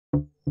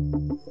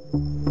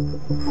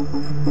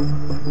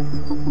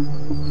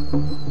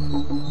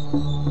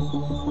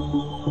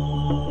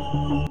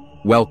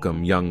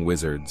Welcome, young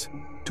wizards,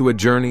 to a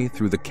journey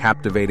through the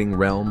captivating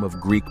realm of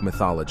Greek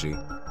mythology,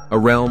 a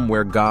realm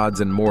where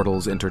gods and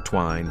mortals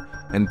intertwine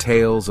and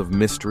tales of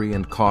mystery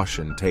and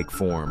caution take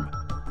form.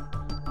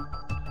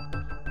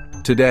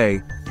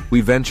 Today,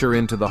 we venture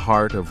into the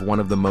heart of one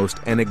of the most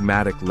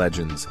enigmatic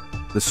legends,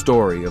 the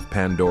story of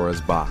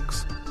Pandora's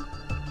Box.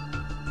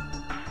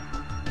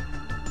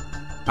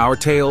 Our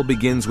tale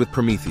begins with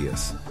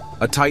Prometheus,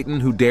 a titan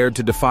who dared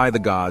to defy the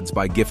gods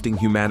by gifting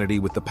humanity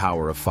with the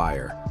power of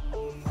fire.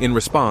 In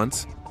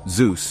response,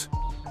 Zeus,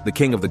 the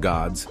king of the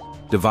gods,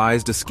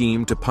 devised a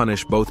scheme to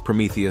punish both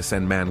Prometheus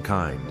and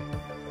mankind.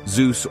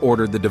 Zeus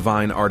ordered the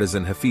divine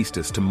artisan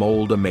Hephaestus to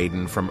mold a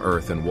maiden from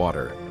earth and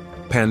water,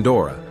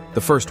 Pandora,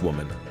 the first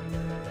woman.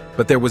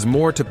 But there was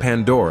more to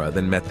Pandora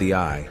than met the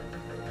eye.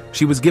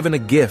 She was given a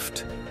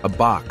gift, a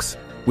box,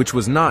 which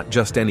was not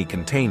just any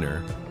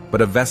container, but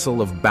a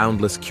vessel of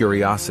boundless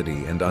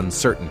curiosity and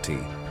uncertainty.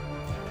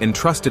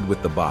 Entrusted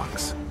with the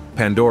box,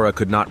 Pandora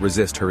could not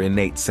resist her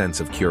innate sense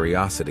of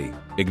curiosity.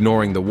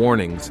 Ignoring the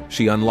warnings,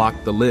 she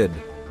unlocked the lid,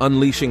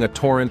 unleashing a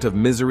torrent of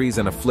miseries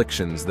and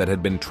afflictions that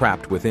had been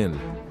trapped within.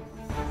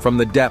 From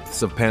the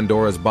depths of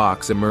Pandora's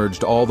box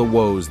emerged all the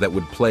woes that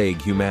would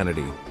plague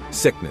humanity: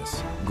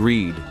 sickness,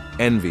 greed,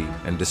 envy,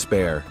 and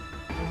despair.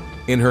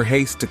 In her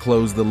haste to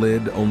close the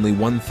lid, only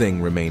one thing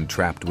remained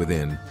trapped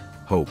within: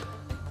 hope.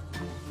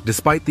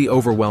 Despite the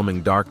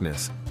overwhelming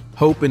darkness,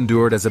 hope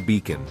endured as a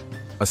beacon,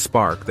 a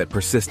spark that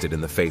persisted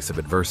in the face of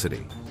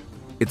adversity.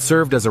 It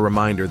served as a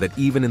reminder that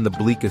even in the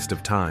bleakest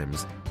of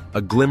times,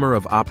 a glimmer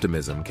of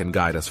optimism can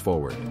guide us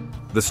forward.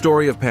 The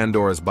story of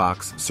Pandora's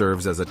Box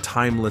serves as a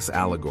timeless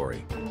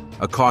allegory,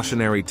 a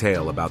cautionary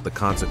tale about the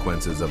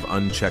consequences of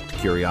unchecked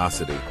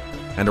curiosity,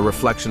 and a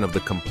reflection of the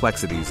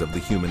complexities of the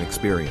human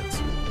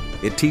experience.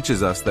 It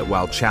teaches us that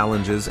while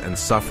challenges and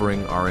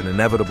suffering are an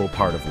inevitable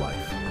part of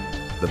life,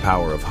 the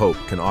power of hope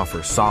can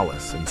offer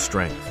solace and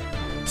strength.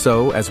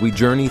 So, as we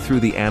journey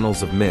through the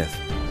annals of myth,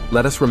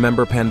 let us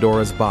remember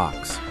Pandora's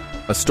Box,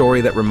 a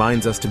story that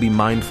reminds us to be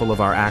mindful of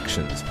our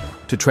actions,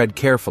 to tread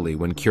carefully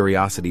when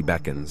curiosity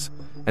beckons,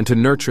 and to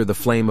nurture the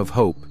flame of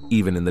hope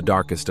even in the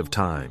darkest of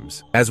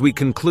times. As we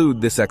conclude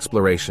this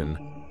exploration,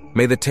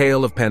 may the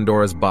tale of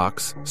Pandora's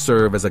Box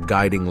serve as a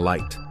guiding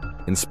light,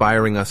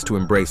 inspiring us to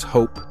embrace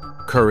hope,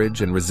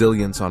 courage, and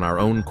resilience on our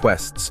own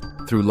quests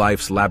through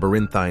life's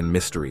labyrinthine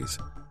mysteries.